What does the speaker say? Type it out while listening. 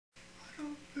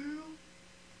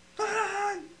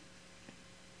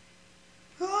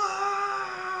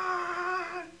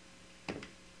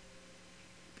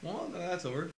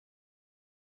that's over.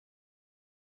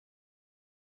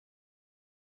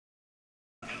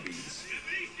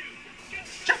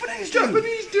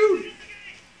 Japanese dude! Leave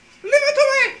it to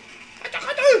me!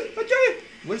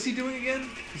 What is he doing again?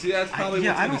 See, that's probably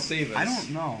what's going to save us. I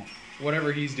don't know.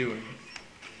 Whatever he's doing.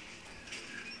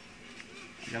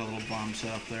 I got a little bomb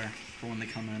set up there for when they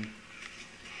come in.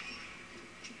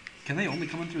 Can they only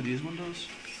come in through these windows?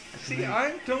 See,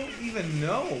 I don't even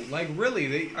know. Like,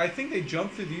 really, I think they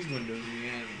jump through these windows in the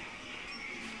end.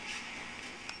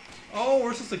 Oh,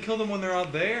 we're supposed to kill them when they're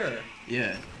out there.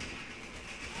 Yeah.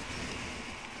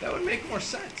 That would make more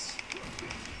sense.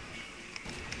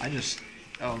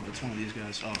 Oh, it's one of these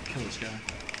guys. Oh, kill this guy.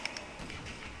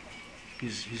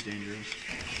 He's dangerous.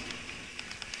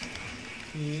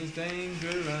 He's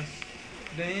dangerous.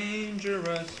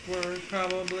 Dangerous. We're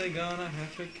probably gonna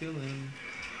have to kill him.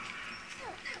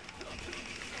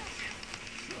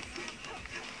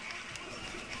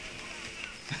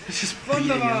 Just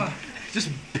beating him. Just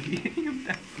beating him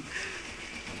down.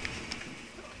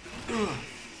 Ugh.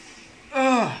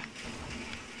 Ugh.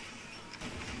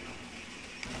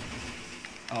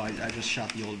 Oh, I just shot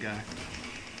the old guy.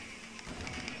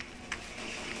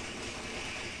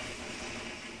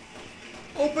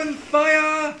 Open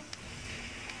fire!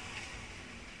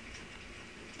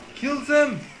 Kills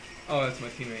him! Oh, that's my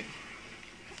teammate.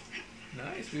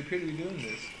 Nice, we appear to be doing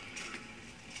this.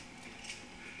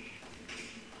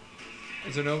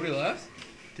 Is there nobody left?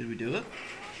 Did we do it?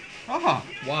 Oh!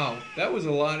 Wow, that was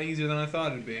a lot easier than I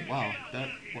thought it'd be. Wow, that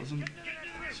wasn't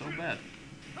so bad.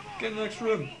 Get in the next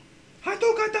room.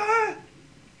 Hadouken!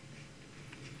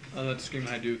 I'd like to scream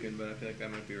Hadouken, but I feel like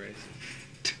that might be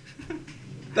racist.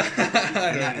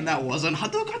 And that wasn't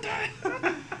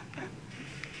Hadouken!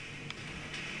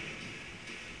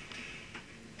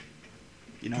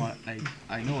 You know what?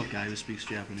 I know a guy who speaks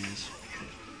Japanese.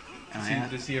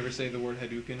 And does he ever say the word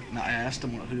Hadouken? No, I asked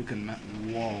him what Hadouken meant.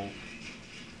 Whoa.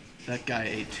 That guy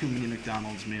ate too many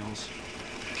McDonald's meals.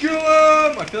 Kill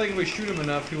him! I feel like if we shoot him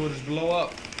enough, he will just blow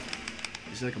up.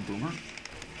 Is he like a boomer?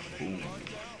 Boom.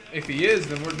 If he is,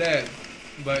 then we're dead.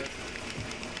 But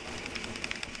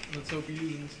let's hope he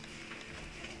uses.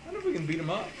 I wonder if we can beat him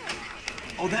up.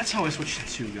 Oh, that's how I switched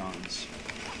to two guns.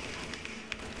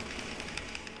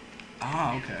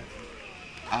 Ah, okay.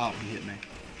 Ow, he hit me.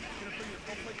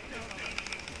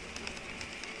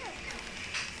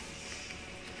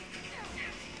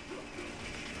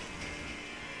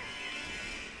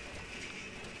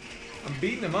 I'm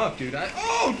beating him up, dude.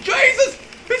 Oh, Jesus!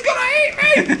 He's gonna eat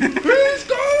me! He's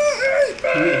gonna eat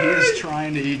me! He is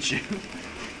trying to eat you.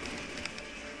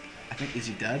 I think, is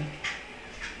he dead?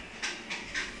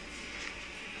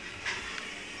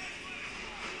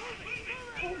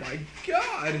 Oh my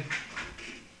God!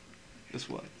 Guess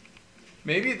what?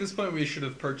 Maybe at this point we should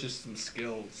have purchased some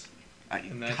skills.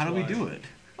 How do we do it?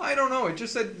 I don't know. It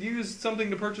just said use something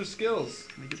to purchase skills.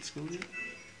 Can I get skills yet?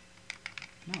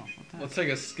 No, what the heck? Let's take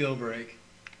a skill break.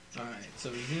 Alright, so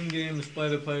resume game, display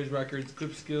the player's records,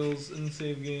 equip skills, and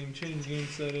save game, change game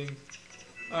settings.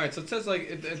 Alright, so it says like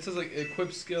it says like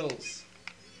equip skills.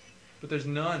 But there's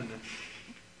none.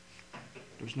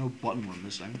 There's no button we're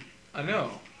missing. I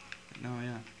know. No,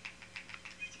 yeah.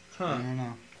 Huh. I don't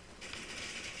know.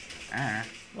 Ah.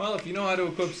 Well, if you know how to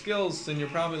equip skills, then you're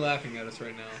probably laughing at us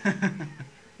right now.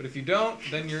 But if you don't,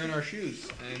 then you're in our shoes,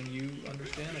 and you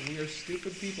understand that we are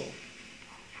stupid people.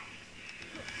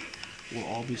 We'll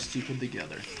all be stupid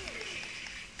together.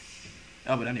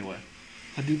 Oh, but anyway.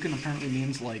 Hadouken apparently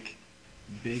means, like,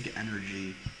 big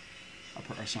energy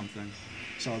or something.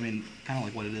 So, I mean, kind of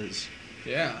like what it is.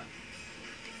 Yeah.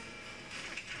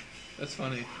 That's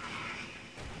funny.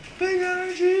 Big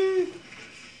energy!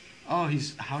 Oh,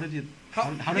 how did that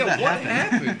what happen?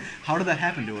 happened? How did that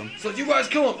happen to him? So you guys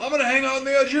kill him. I'm gonna hang out on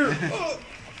the edge here.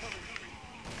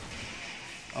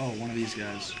 Oh, one of these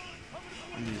guys.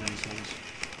 One of these assholes.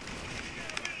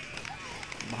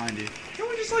 Behind you. Can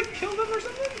we just like kill them or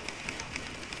something?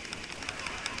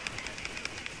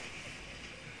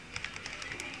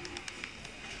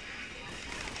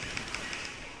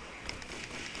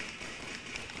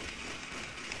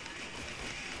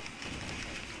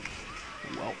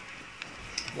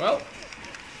 Well.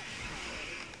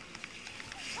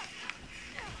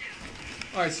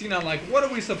 Alright, so now, like, what are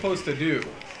we supposed to do?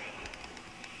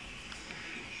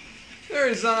 There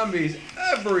are zombies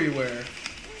everywhere.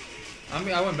 I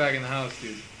mean, I went back in the house,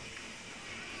 dude.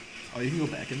 Oh, you can go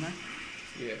back in there?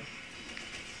 Yeah.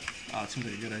 Oh, it seems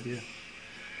like a good idea.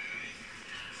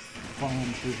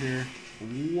 Following through here.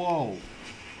 Whoa.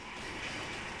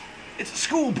 It's a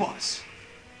school bus.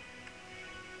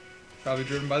 Probably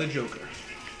driven by the Joker.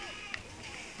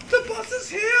 The bus is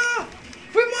here!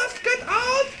 We must get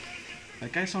out!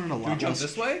 That guy sounded a lot Do we jump less...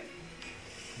 this way?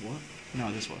 What?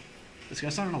 No, this way. This guy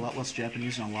sounded a lot less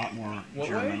Japanese and a lot more What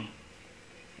German. way?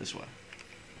 This way.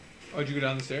 Oh, did you go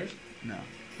down the stairs? No.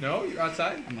 No? You're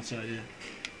outside? I'm outside, yeah.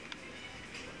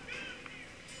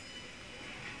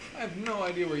 I have no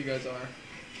idea where you guys are.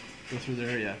 Go through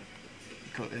there, yeah.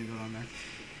 Go down there.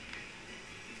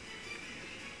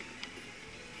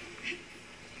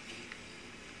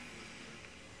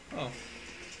 Oh.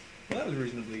 Well, that was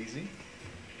reasonably easy.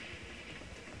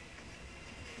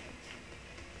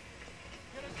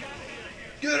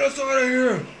 Get us out of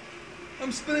here!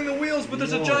 I'm spinning the wheels, but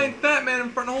there's a Whoa. giant fat man in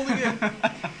front holding it.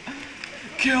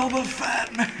 Kill the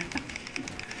fat man!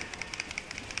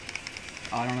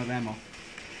 Oh, I don't have ammo.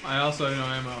 I also have no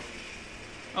ammo.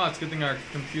 Oh, it's a good thing our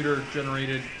computer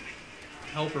generated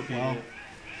helper people. Well,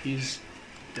 he's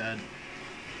dead.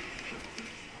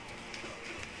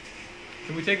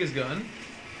 Can we take his gun?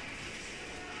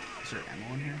 Is there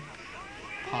ammo in here?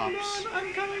 Pops. Hold on,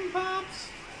 I'm coming, Pops.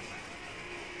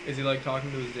 Is he like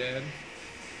talking to his dad?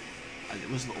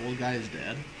 Was the old guy his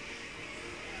dad?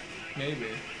 Maybe.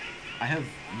 I have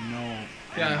no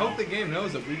Yeah, I ammo. hope the game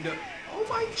knows that we do. Oh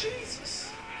my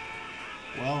Jesus!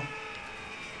 Well,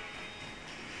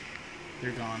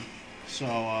 they're gone. So,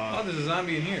 Oh, there's a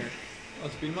zombie in here.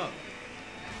 Let's beat him up.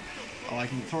 oh, I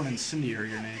can throw an incendiary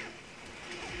grenade.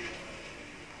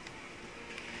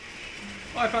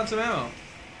 Oh, I found some ammo.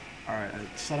 Alright, I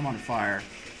set him on fire.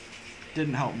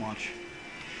 Didn't help much,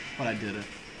 but I did it.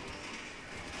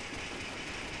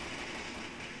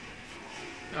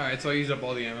 Alright, so I used up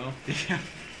all the ammo. Yeah.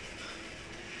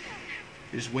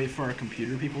 You just wait for our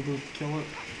computer people to kill it.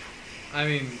 I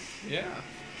mean, yeah.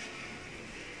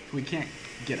 We can't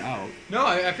get out. No,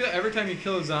 I feel like every time you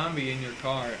kill a zombie in your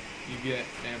car, you get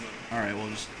ammo. Alright, we'll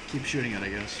just keep shooting it, I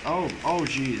guess. Oh,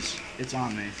 jeez. It's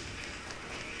on me.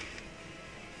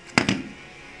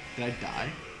 Did I die?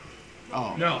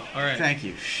 Oh. No, alright. Thank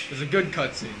you. There's a good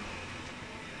cutscene.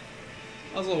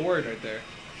 I was a little worried right there.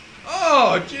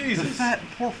 Oh, Jesus! The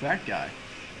poor fat guy.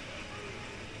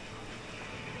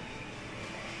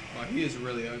 Wow, he is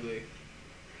really ugly.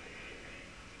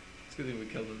 It's a good thing we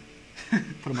killed him.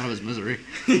 Put him out of his misery.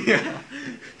 Yeah.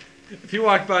 If he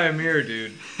walked by a mirror,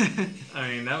 dude. I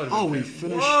mean, that would have been we bad.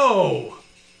 finished. Whoa!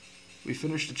 We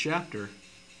finished a chapter.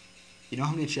 You know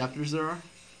how many chapters there are?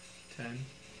 10.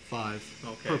 5.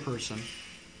 Okay. Per person.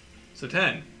 So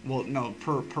 10. Well, no,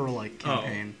 per like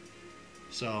campaign.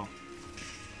 So.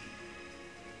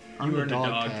 You earned a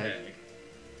dog tag.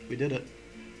 We did it.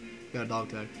 Got a dog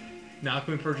tag. Now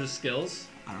can we purchase skills?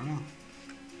 I don't know.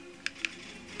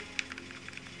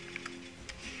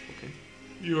 Okay.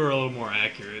 You were a little more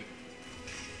accurate.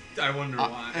 I wonder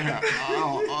why.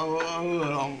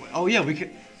 Oh yeah, we can.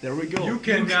 There we go. You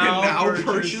can now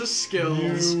purchase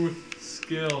skills. New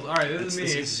skills. All right, this is me.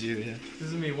 This is you, yeah. This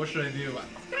is me. What should I do? I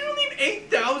don't need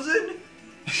 8,000.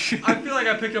 I feel like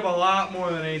I picked up a lot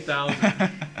more than 8,000.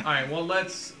 All right, well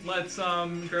let's grab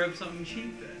something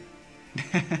cheap then.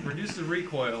 Reduce the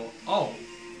recoil. Oh.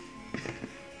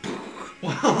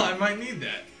 Well, I might need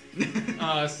that.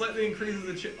 Slightly increases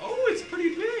the chip. Oh, it's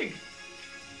pretty big.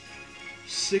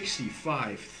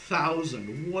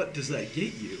 65,000. What does that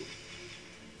get you?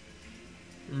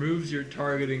 Removes your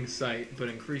targeting sight, but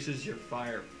increases your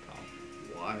fire power.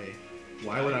 Why?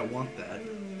 Why would I want that? I don't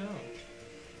really know.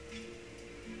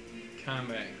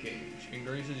 Combat gauge.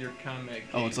 Increases your combat gauge.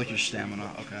 Oh, it's like your stamina.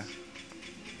 Okay.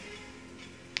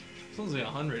 It's only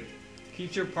 100.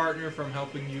 Keeps your partner from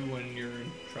helping you when you're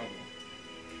in trouble.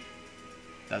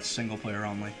 That's single player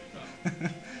only. Oh.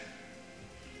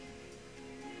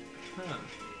 Huh.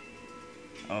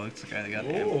 Oh, it's the guy that got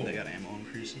Whoa. ammo. They got ammo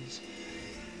increases.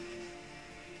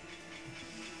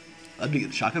 That'd be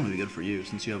good. Shotgun would be good for you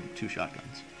since you have 2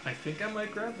 shotguns. I think I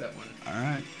might grab that one. All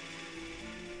right.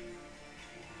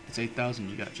 It's 8,000.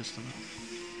 You got just enough.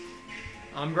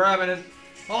 I'm grabbing it.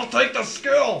 I'll take the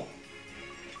skill.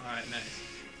 All right, nice.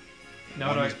 Now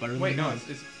One do is better than wait? No, none.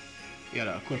 it's. You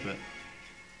gotta equip it.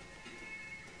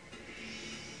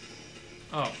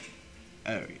 Oh.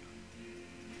 There we go.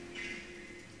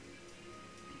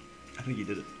 I think you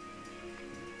did it.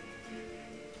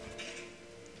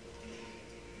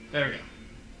 There we go.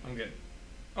 I'm good.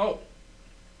 Oh.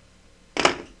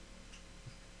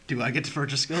 Do I get to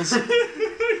purchase skills? I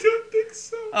don't think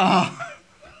so. Oh.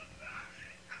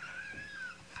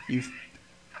 You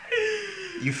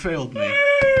failed me.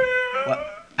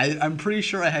 What? I'm pretty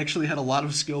sure I actually had a lot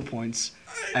of skill points,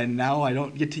 and now I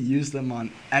don't get to use them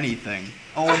on anything.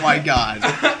 Oh my god.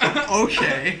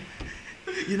 Okay.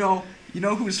 You know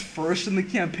who's first in the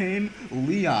campaign?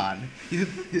 Leon.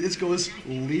 It goes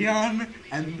Leon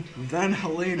and then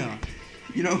Helena.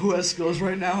 You know who has skills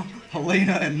right now?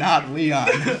 Helena and not Leon.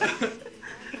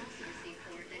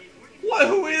 What?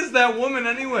 Who is that woman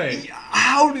anyway?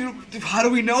 How do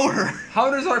we know her?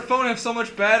 How does our phone have so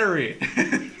much battery?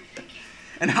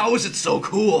 And how is it so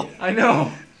cool? I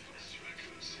know.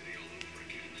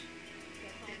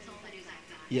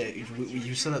 Yeah,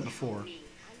 you said that before.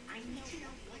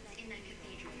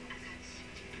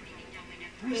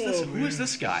 Who is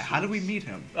this guy? How do we meet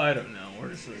him? I don't know. We're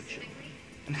just sort of chilling.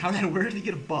 And where did he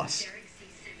get a bus?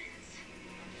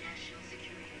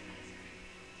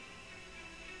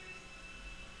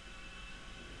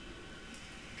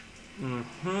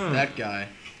 That guy.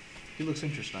 He looks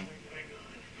interesting.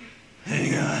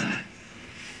 Hang on.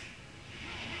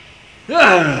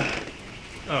 Ah!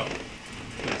 Oh.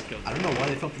 I don't know why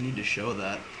they felt the need to show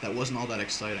that. That wasn't all that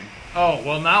exciting. Oh,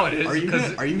 well now it is. Are you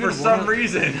gonna for some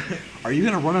reason. Are you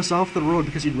gonna run us off the road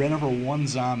because you ran over one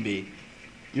zombie?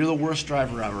 You're the worst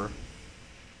driver ever.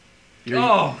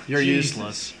 You're Jesus.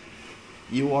 useless.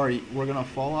 We're gonna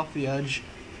fall off the edge,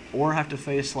 or have to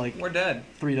face like We're dead.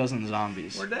 3 dozen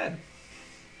zombies. We're dead.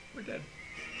 We're dead.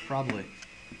 Probably.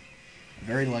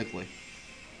 Very likely.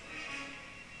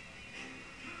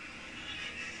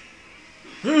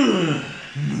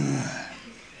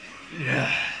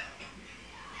 Yeah.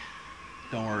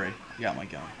 Don't worry, I got my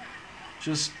gun.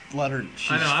 Just let her.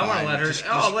 I know. I want to let her.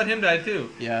 I'll let him die too.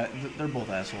 Yeah, they're both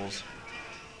assholes.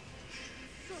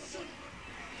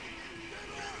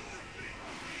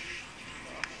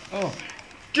 Oh.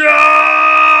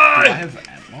 Die! Do I have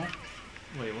ammo?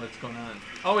 Wait, what's going on?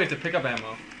 Oh, we have to pick up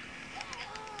ammo.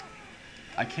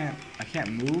 I can't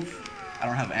move. I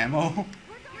don't have ammo.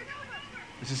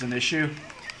 This is an issue.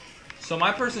 So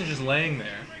my person's just laying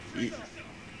there.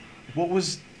 What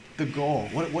was the goal?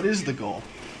 What is the goal?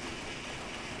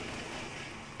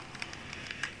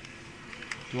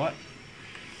 What?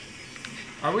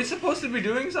 Are we supposed to be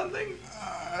doing something?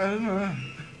 I don't know.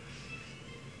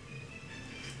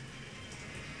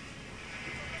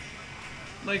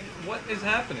 Like, what is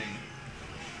happening?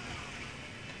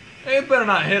 It better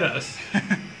not hit us.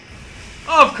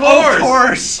 Of course! Of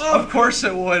course! Of course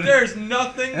it would. There's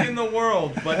nothing in the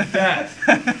world but death.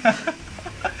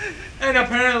 And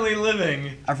apparently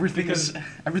living. Everything is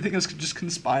just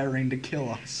conspiring to kill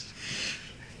us.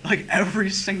 Like every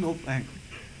single thing.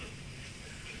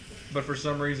 But for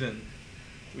some reason,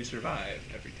 we survive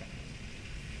every time.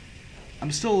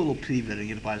 I'm still a little peeved that I didn't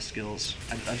get to buy skills.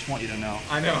 I just want you to know.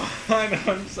 I know,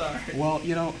 I'm sorry. Well,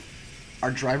 you know, our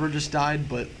driver just died,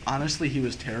 but honestly, he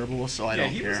was terrible, so I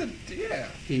don't care.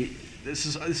 This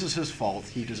is his fault.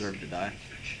 He deserved to die.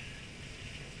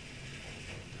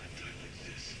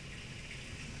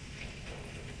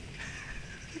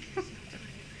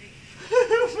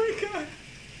 Oh my god.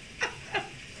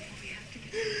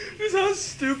 This is how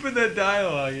stupid that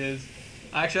dialogue is.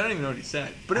 Actually, I don't even know what he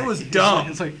said, but it was dumb.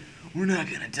 It's like, we're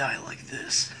not gonna die like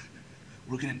this.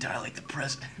 We're gonna die like the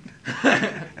president.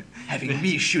 Having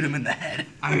me shoot him in the head.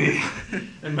 I mean,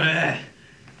 and by that,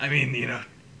 I mean, you know,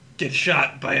 get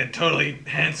shot by a totally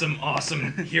handsome,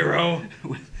 awesome hero.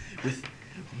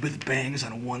 with bangs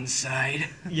on one side.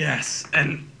 Yes,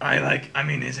 and I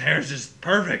mean, his hair's just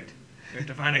perfect. We have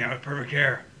to find a guy with perfect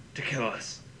hair to kill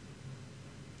us.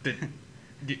 Do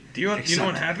you know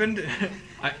what happened?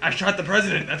 I shot the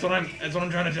president. That's what I'm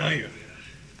trying to tell you.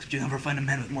 You'll never find a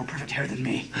man with more perfect hair than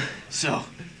me. So,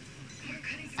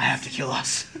 I have to kill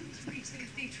us.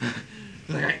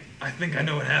 Like, I think I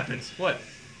know what happens. What?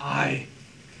 I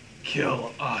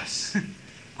kill us.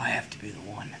 I have to be the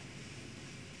one.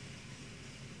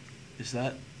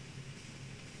 That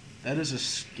is a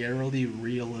scarily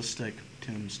realistic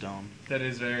tombstone. That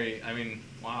is very, I mean,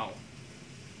 wow.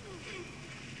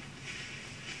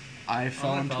 I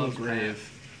fell into a grave.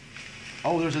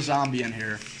 Oh, there's a zombie in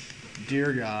here.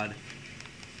 Dear God.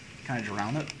 Can I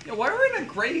drown it? Yeah, why are we in a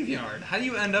graveyard? How do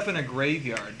you end up in a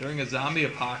graveyard during a zombie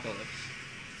apocalypse?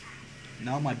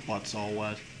 Now my butt's all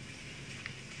wet.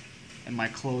 And my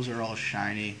clothes are all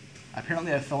shiny.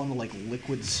 Apparently I fell into like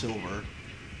liquid silver.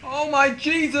 Oh my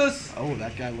Jesus! Oh,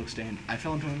 that guy looks dangerous. I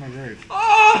fell into my grave.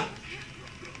 Ah!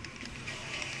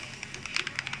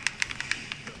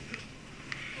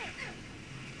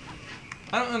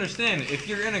 I don't understand. If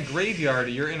you're in a graveyard,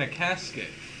 you're in a casket.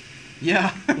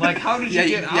 Yeah. Like, how did you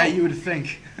get out? Yeah, you would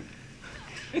think.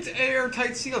 It's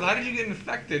airtight sealed. How did you get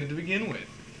infected to begin with?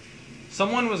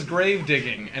 Someone was grave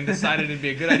digging and decided it'd be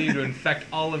a good idea to infect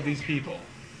all of these people.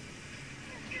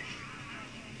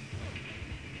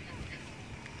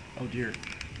 Oh dear.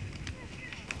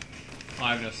 Oh,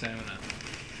 I have no stamina.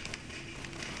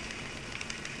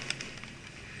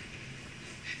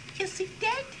 Is he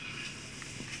dead?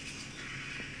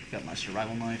 Got my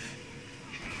survival knife.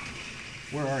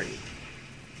 Where are you?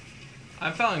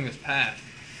 I'm following this path.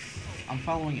 I'm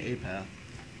following a path.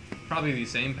 Probably the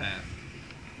same path.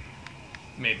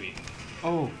 Maybe.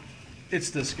 Oh, it's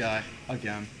this guy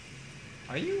again.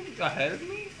 Are you ahead of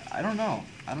me? I don't know.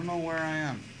 I don't know where I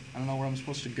am. I don't know where I'm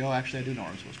supposed to go. Actually, I do know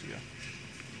where I'm supposed to go.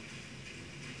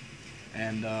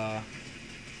 And,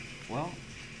 well...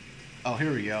 Oh,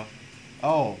 here we go.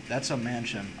 Oh, that's a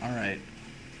mansion. Alright.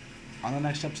 On the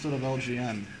next episode of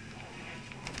LGN,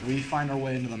 we find our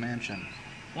way into the mansion.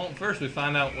 Well, first we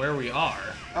find out where we are.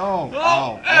 Oh,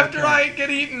 after okay. I get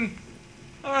eaten.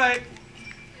 Alright.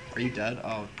 Are you dead?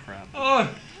 Oh, crap.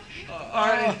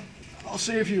 Alright. I'll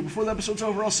save you. Before the episode's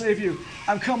over, I'll save you.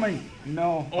 I'm coming.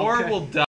 No. Or okay. we'll die.